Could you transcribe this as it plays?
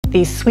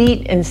These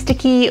sweet and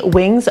sticky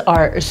wings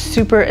are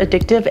super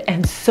addictive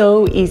and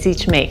so easy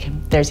to make.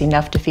 There's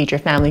enough to feed your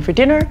family for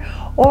dinner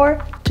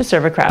or to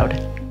serve a crowd.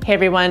 Hey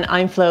everyone,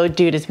 I'm Flo,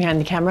 Dude is behind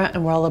the camera,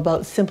 and we're all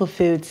about simple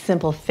food,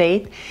 simple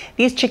faith.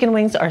 These chicken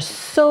wings are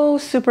so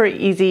super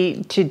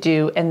easy to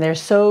do and they're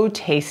so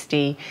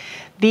tasty.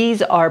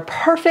 These are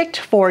perfect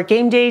for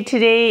game day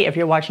today if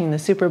you're watching the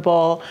Super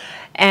Bowl,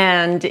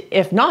 and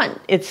if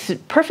not, it's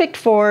perfect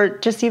for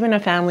just even a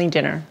family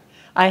dinner.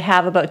 I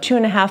have about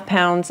 2.5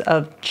 pounds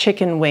of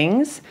chicken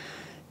wings,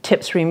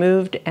 tips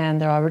removed, and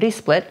they're already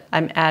split.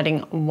 I'm adding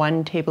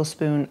 1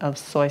 tablespoon of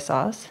soy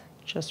sauce,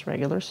 just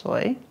regular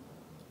soy,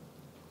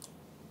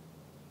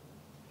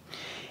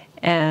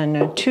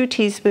 and 2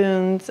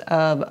 teaspoons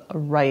of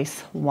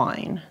rice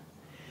wine.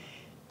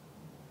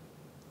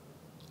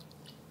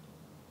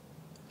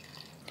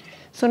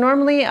 So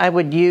normally I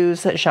would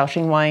use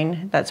Shaoxing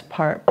wine. That's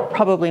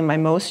probably my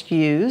most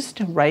used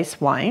rice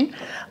wine,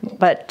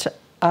 but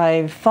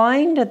I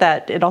find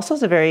that it also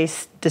has a very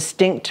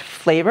distinct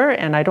flavor,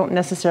 and I don't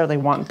necessarily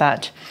want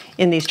that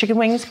in these chicken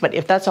wings, but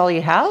if that's all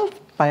you have,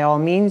 by all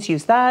means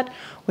use that.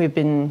 We've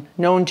been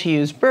known to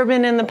use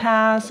bourbon in the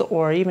past,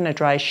 or even a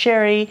dry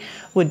sherry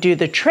would do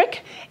the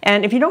trick.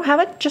 And if you don't have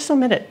it, just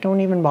omit it,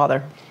 don't even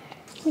bother.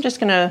 I'm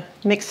just gonna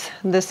mix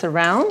this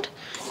around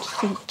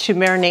to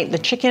marinate the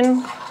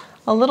chicken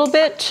a little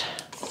bit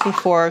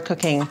before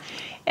cooking.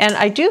 And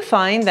I do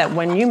find that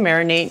when you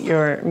marinate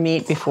your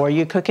meat before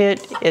you cook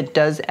it, it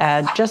does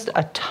add just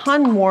a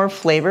ton more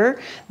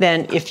flavor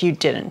than if you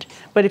didn't.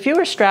 But if you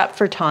were strapped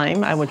for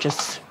time, I would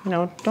just,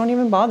 don't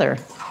even bother.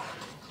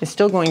 It's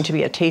still going to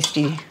be a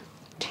tasty,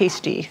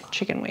 tasty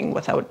chicken wing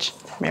without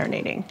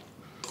marinating.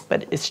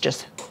 But it's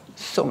just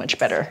so much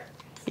better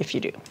if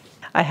you do.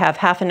 I have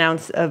 1/2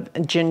 ounce of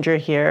ginger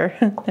here.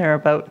 They're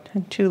about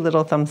 2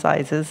 little thumb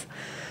sizes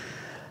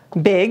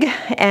big,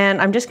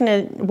 and I'm just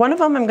gonna, one of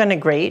them I'm gonna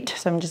grate,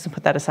 so I'm just gonna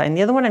put that aside, and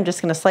the other one I'm just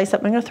gonna slice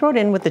up. I'm gonna throw it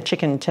in with the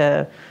chicken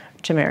to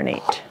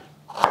marinate.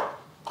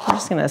 I'm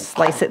just gonna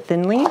slice it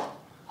thinly.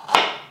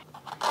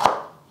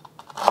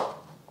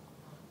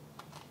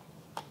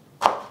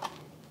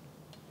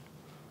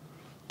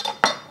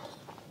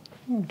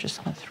 I'm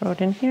just gonna throw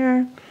it in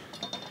here.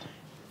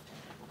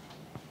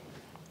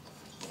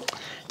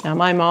 Now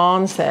my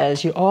mom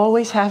says you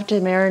always have to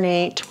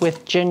marinate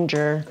with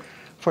ginger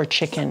for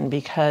chicken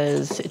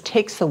because it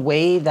takes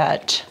away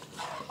that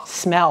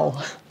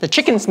smell, the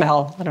chicken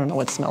smell. I don't know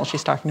what smell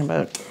she's talking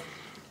about,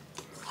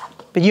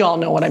 but you all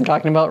know what I'm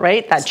talking about,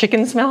 right? That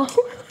chicken smell.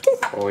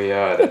 Oh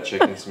yeah, that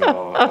chicken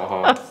smell.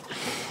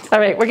 All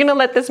right, we're gonna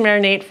let this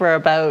marinate for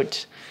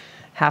about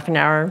 1/2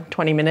 hour,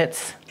 20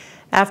 minutes.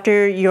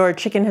 After your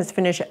chicken has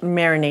finished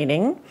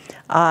marinating,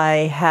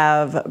 I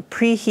have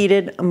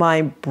preheated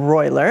my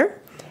broiler.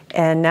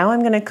 And now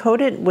I'm gonna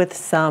coat it with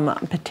some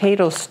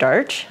potato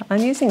starch.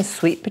 I'm using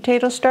sweet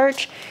potato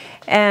starch,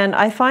 and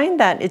I find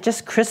that it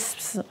just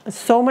crisps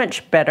so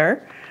much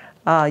better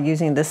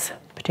using this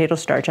potato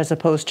starch as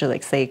opposed to,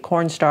 like, say,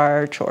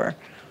 cornstarch, or,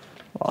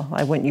 well,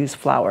 I wouldn't use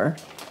flour.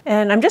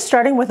 And I'm just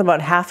starting with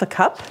about 1/2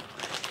 cup.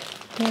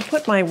 I'm gonna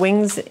put my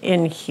wings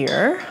in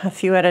here, a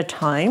few at a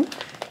time,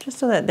 just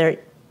so that they're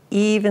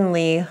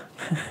evenly,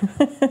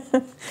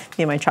 me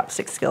and my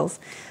chopstick skills,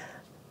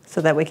 so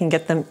that we can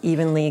get them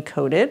evenly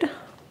coated.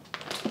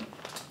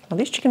 Well,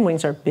 these chicken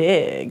wings are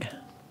big.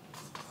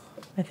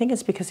 I think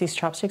it's because these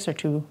chopsticks are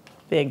too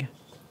big.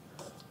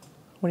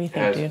 What do you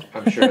think, dude?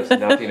 I'm sure it has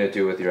nothing to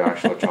do with your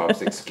actual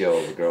chopstick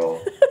skills,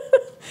 girl.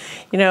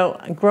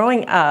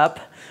 Growing up,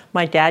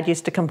 my dad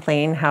used to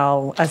complain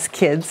how us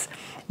kids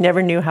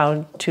never knew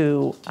how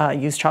to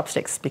use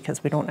chopsticks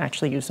because we don't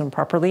actually use them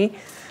properly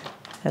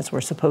as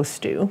we're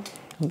supposed to.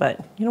 But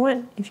you know what?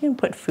 If you can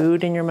put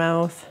food in your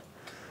mouth,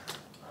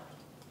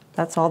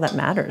 that's all that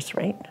matters,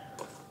 right?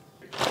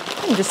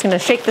 I'm just gonna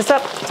shake this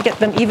up to get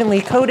them evenly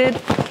coated.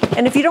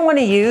 And if you don't wanna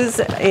use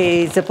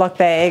a Ziploc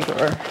bag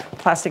or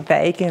plastic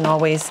bag, you can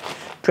always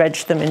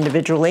dredge them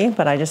individually,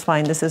 but I just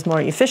find this is more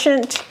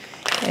efficient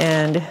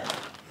and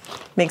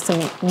makes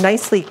them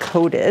nicely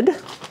coated.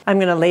 I'm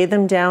gonna lay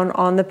them down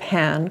on the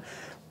pan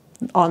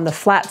on the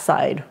flat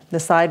side, the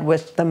side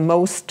with the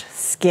most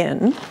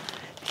skin,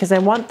 because I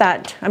want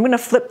that, I'm gonna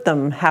flip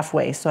them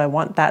halfway, so I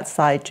want that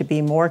side to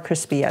be more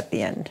crispy at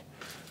the end.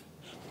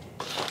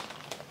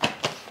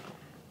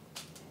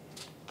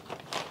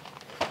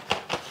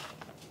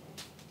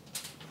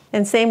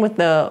 And same with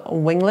the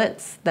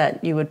winglets,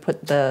 that you would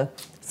put the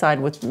side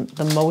with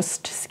the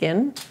most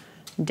skin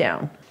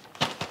down.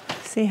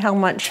 See how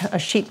much a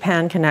sheet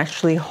pan can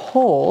actually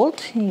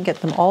hold. You can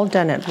get them all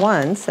done at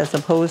once, as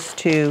opposed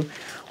to,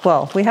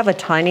 well, we have a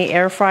tiny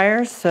air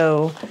fryer,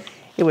 so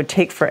it would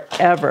take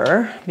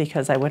forever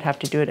because I would have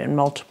to do it in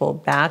multiple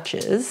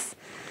batches.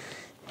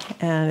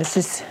 And it's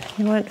just,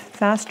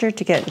 faster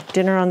to get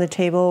dinner on the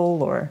table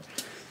or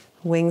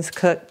wings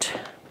cooked.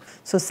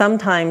 So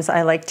sometimes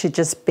I like to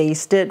just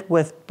baste it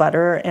with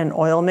butter and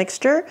oil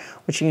mixture,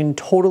 which you can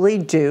totally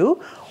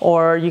do,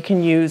 or you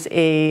can use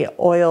a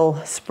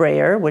oil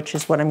sprayer, which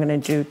is what I'm gonna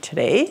do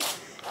today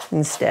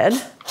instead.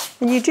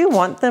 And you do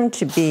want them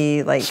to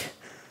be like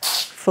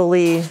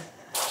fully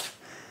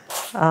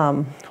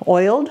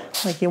oiled.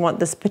 Like you want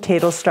this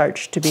potato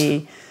starch to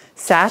be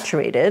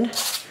saturated.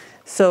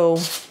 So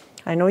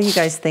I know you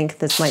guys think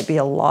this might be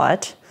a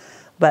lot,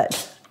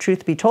 but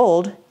truth be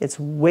told, it's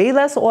way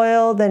less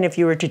oil than if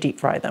you were to deep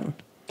fry them.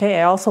 Okay,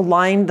 I also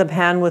lined the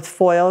pan with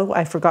foil,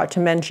 I forgot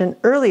to mention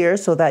earlier,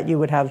 so that you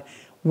would have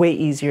way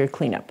easier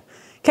cleanup.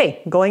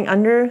 Okay, going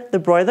under the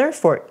broiler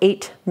for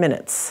 8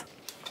 minutes.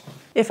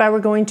 If I were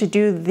going to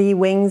do the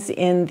wings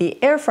in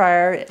the air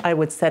fryer, I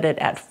would set it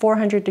at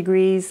 400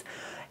 degrees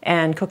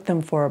and cook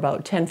them for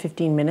about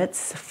 10-15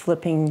 minutes,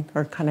 flipping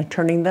or kind of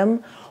turning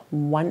them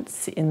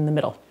once in the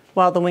middle.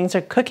 While the wings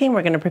are cooking,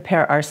 we're going to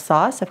prepare our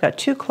sauce. I've got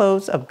 2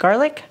 cloves of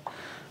garlic.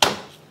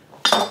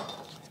 I'm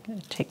going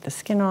to take the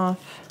skin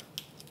off.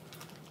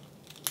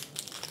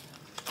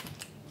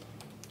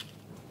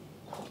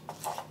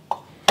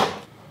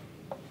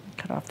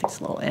 Cut off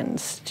these little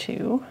ends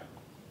too.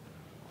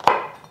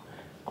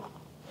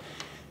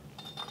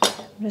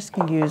 I'm just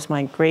going to use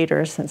my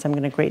grater since I'm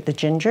going to grate the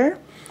ginger.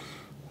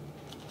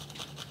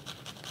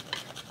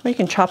 Or you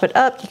can chop it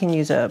up, you can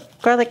use a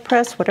garlic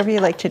press, whatever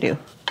you like to do,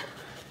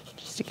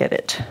 just to get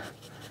it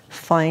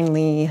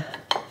finely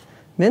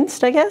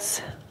minced, I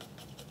guess.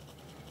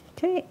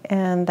 Okay,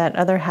 and that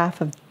other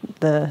half of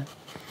the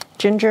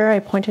ginger I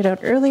pointed out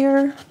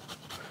earlier.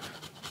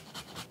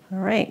 All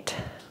right,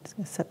 just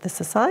gonna set this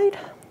aside.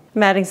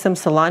 I'm adding some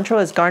cilantro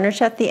as garnish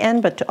at the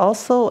end, but to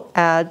also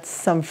add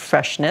some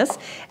freshness.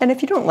 And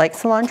if you don't like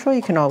cilantro,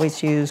 you can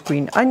always use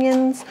green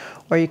onions,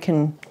 or you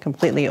can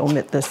completely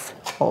omit this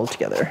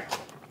altogether.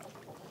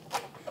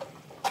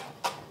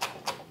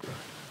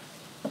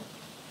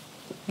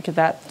 Look at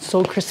that,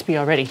 so crispy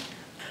already.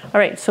 All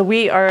right, so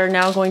we are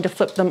now going to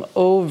flip them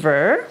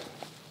over.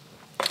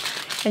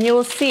 And you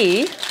will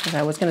see, and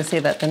I was gonna say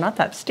that they're not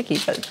that sticky,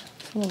 but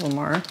some of them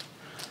are.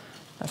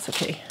 That's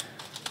okay.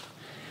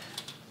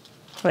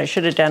 What I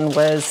should have done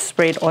was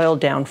sprayed oil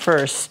down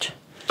first,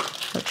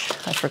 which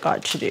I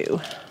forgot to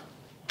do.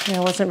 Yeah, I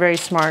wasn't very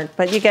smart,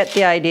 but you get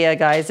the idea,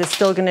 guys. It's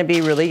still gonna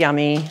be really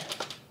yummy,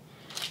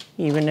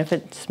 even if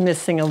it's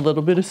missing a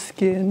little bit of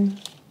skin.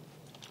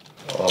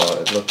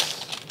 Oh, it looks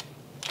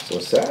so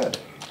sad.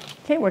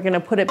 Okay, we're gonna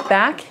put it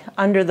back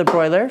under the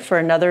broiler for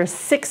another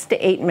 6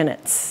 to 8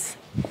 minutes.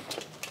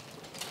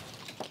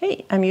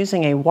 Okay, I'm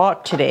using a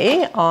wok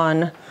today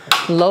on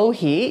low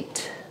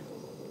heat.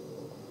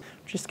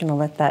 Just gonna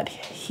let that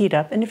heat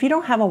up. And if you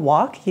don't have a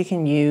wok, you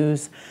can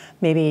use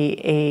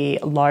maybe a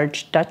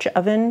large Dutch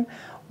oven.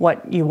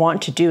 What you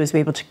want to do is be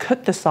able to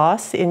cook the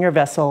sauce in your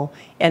vessel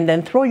and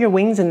then throw your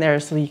wings in there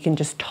so you can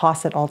just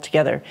toss it all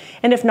together.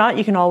 And if not,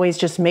 you can always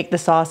just make the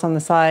sauce on the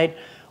side.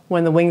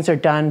 When the wings are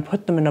done,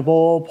 put them in a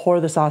bowl, pour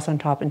the sauce on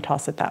top and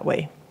toss it that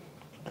way.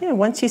 Okay,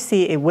 once you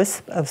see a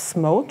wisp of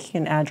smoke, you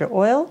can add your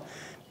oil,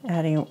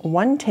 adding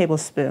 1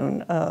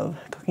 tablespoon of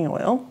cooking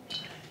oil.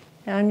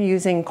 I'm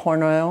using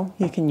corn oil.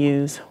 You can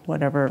use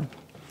whatever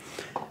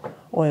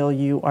oil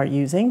you are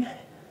using,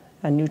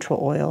 a neutral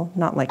oil,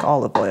 not like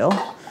olive oil.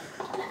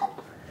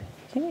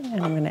 Okay,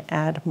 and I'm going to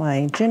add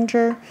my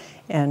ginger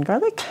and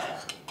garlic.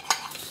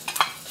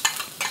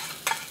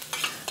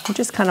 I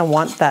just kind of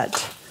want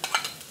that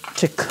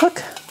to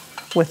cook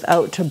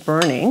without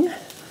burning.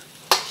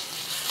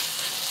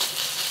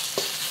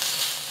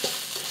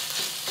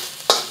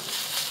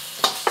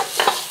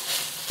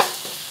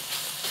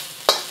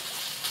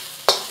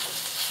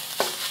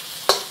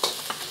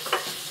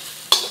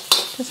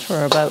 Just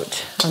for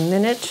about a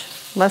minute,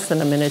 less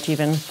than a minute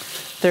even,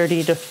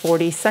 30 to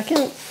 40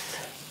 seconds.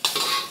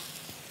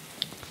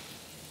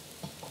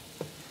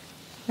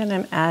 And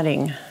I'm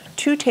adding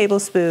 2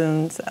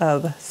 tablespoons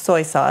of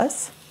soy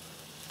sauce.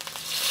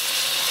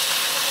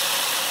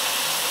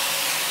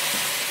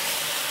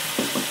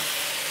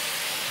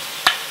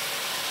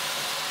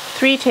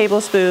 3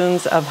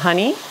 tablespoons of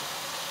honey.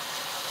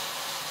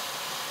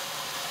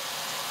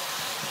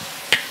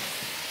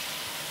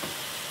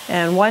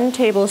 And 1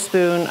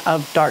 tablespoon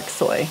of dark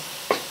soy.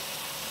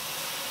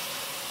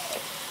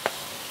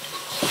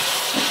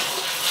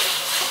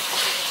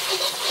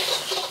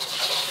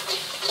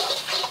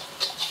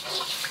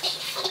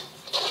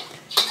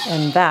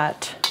 And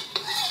that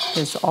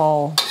is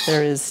all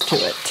there is to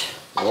it.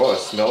 Oh, it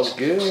smells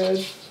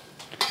good.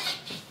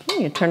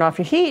 Okay, you turn off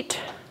your heat.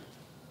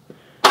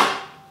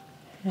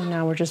 And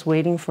now we're just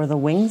waiting for the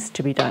wings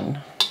to be done.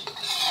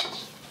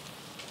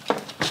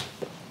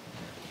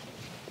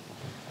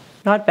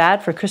 Not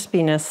bad for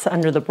crispiness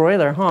under the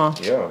broiler, huh?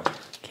 Yeah.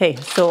 Okay,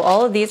 so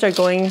all of these are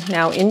going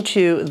now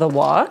into the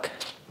wok.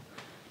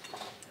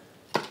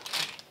 And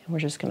we're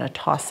just gonna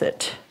toss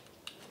it.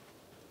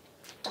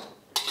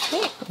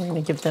 Okay, we're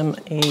gonna give them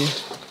a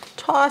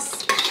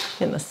toss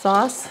in the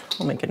sauce.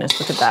 Oh my goodness,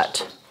 look at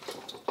that.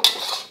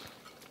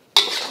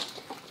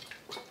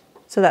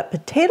 So that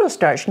potato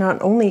starch not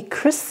only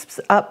crisps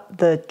up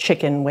the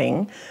chicken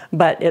wing,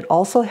 but it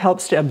also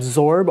helps to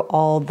absorb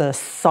all the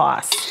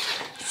sauce.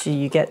 So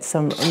you get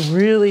some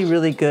really,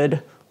 really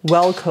good,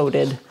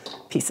 well-coated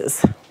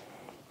pieces.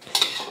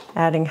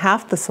 Adding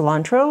half the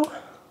cilantro.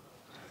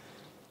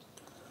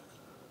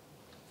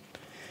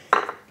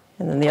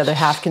 And then the other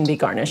half can be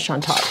garnished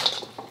on top.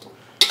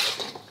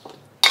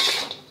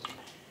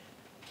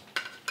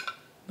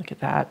 Look at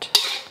that.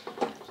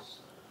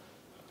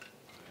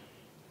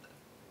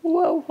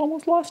 Whoa,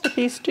 almost lost a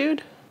piece,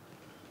 dude.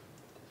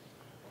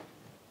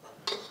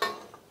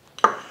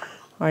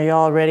 Are you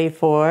all ready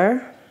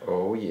for?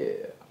 Oh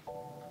yeah.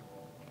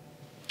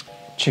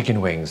 Chicken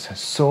wings.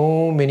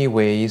 So many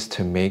ways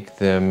to make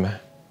them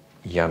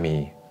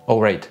yummy.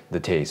 Oh right, the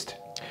taste.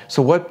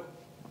 So what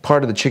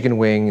part of the chicken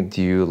wing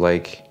do you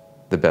like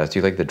the best? Do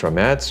you like the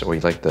drumettes, or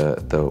you like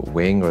the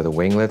wing or the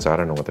winglets? I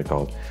don't know what they're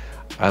called.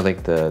 I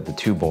like the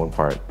two bone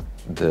part,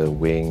 the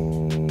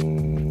wingettes,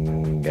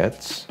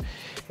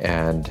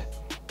 and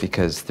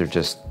because they're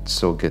just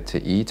so good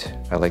to eat.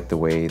 I like the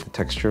way the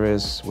texture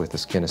is with the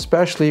skin,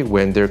 especially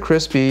when they're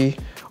crispy.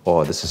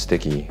 Oh, this is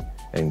sticky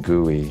and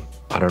gooey.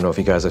 I don't know if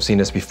you guys have seen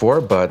this before,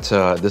 but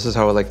this is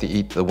how I like to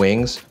eat the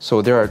wings.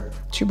 So there are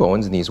two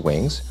bones in these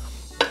wings,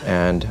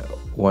 and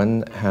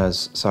one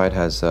side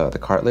has the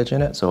cartilage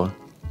in it. So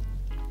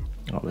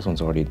this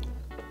one's already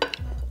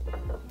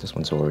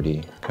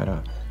kind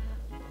of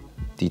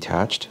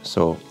detached.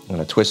 So I'm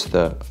gonna twist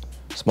the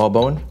small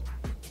bone,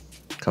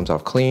 comes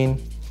off clean,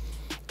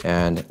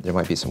 and there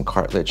might be some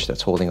cartilage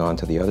that's holding on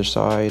to the other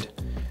side.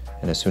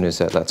 And as soon as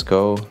that lets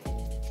go,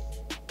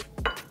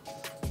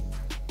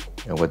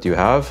 and what do you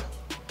have?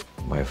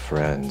 My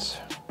friends,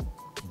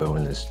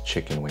 boneless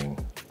chicken wing.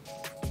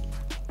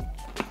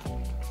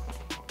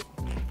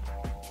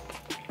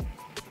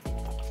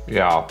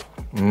 Yeah,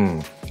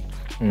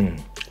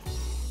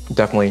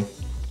 definitely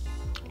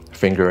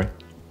finger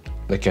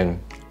licking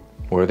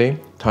worthy.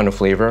 Ton of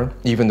flavor,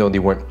 even though they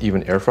weren't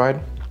even air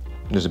fried.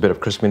 There's a bit of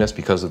crispiness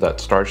because of that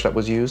starch that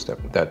was used,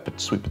 that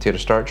sweet potato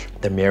starch.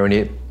 The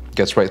marinade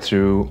gets right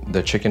through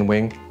the chicken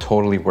wing,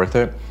 totally worth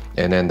it.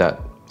 And then that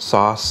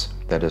sauce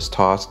that is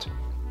tossed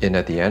in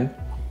at the end,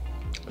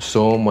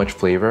 so much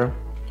flavor.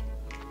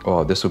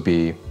 Oh, this would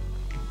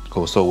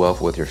go so well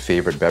with your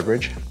favorite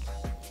beverage.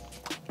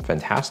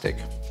 Fantastic.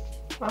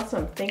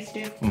 Awesome, thanks,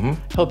 dude.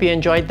 Hope you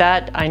enjoyed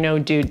that. I know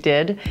dude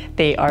did.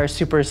 They are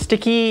super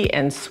sticky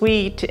and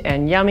sweet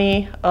and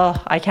yummy.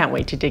 Oh, I can't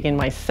wait to dig in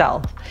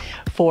myself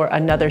for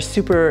another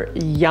super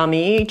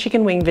yummy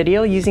chicken wing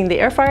video using the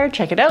air fryer.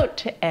 Check it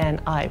out,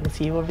 and I will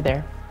see you over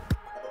there.